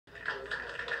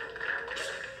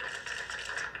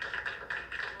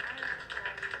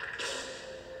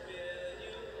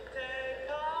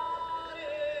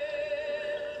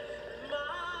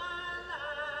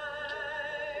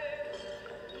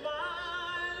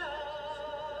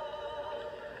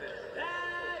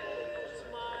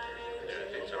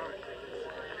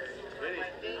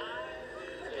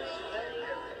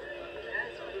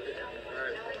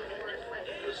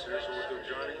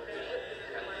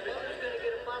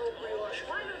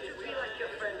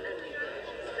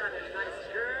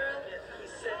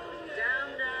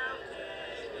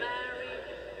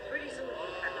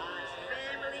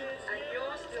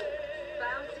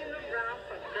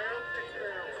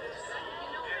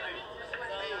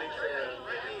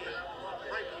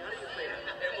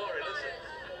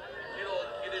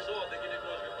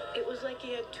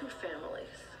two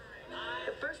families.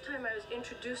 The first time I was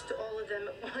introduced to all of them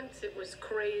at once, it was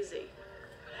crazy.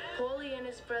 Paulie and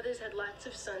his brothers had lots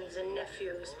of sons and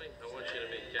nephews. I want you to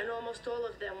meet Ken. And almost all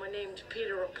of them were named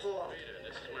Peter or Paul. Peter,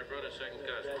 this is my brother's second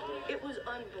cousin. It was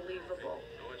unbelievable.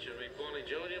 I want you to meet Paulie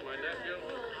Jr., my nephew.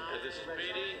 And this is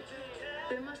Petey.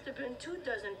 There must have been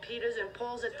 24 Peters and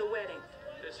Pauls at the wedding.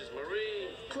 This is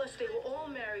Marie. Plus, they were all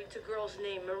married to girls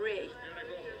named Marie.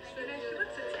 Beautiful. She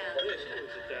looks Italian. Yes, she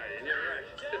looks Italian. You're right.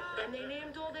 And they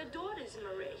named all their daughters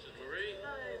Marie. This is Marie.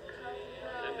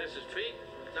 And this is Pete.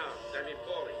 No, I mean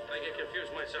Paulie. I get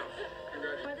confused myself.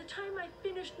 By the time I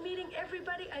finished meeting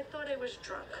everybody, I thought I was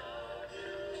drunk.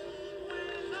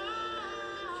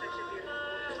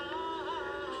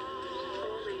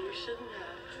 Paulie, you shouldn't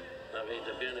have. La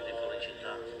vita piena di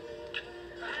felicità.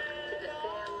 The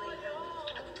family.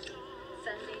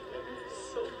 Sunday.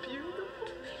 So beautiful.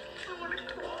 I want to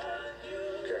cry.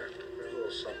 Okay, a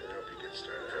little something to help you get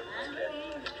started.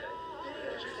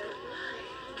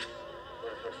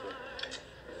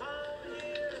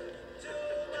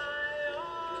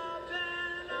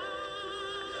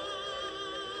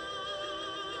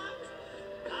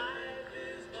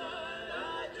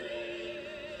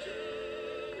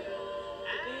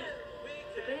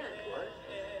 The bag. What?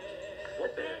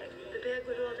 What bag? The bag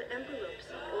with all the envelopes,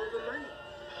 all the money.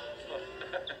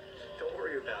 Don't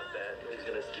worry about that. Nobody's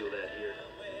gonna steal that here.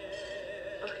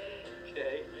 Okay.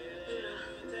 Okay?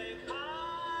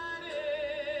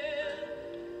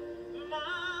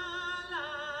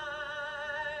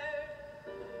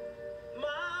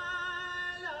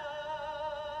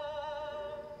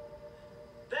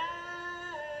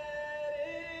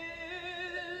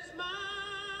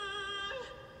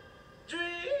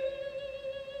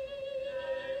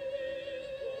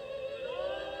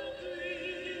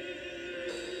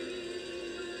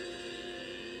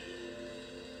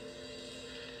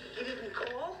 He didn't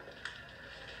call?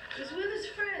 He's with his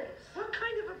friends. What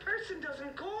kind of a person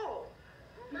doesn't call?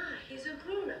 Ma, he's a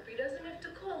grown-up. He doesn't have to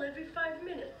call every 5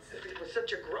 minutes. If he was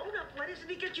such a grown-up, why doesn't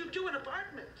he get you two an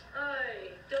apartment? Ay,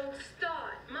 don't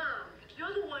start. Mom,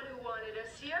 you're the one who wanted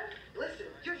us here. Listen,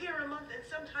 you're here a month and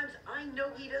sometimes I know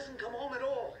he doesn't come home at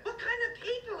all. What kind of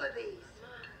people are these?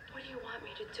 Mom, what do you want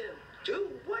me to do?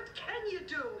 Do? What can you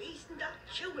do? He's not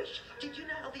Jewish. Did you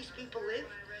know how these people live?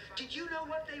 Did you know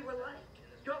what they were like?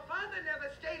 Your father never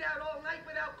stayed out all night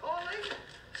without calling.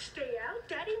 Stay out?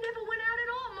 Daddy never went out at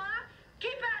all, Ma.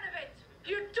 Keep out of it.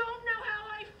 You don't know how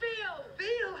I feel.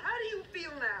 Feel? How do you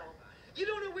feel now?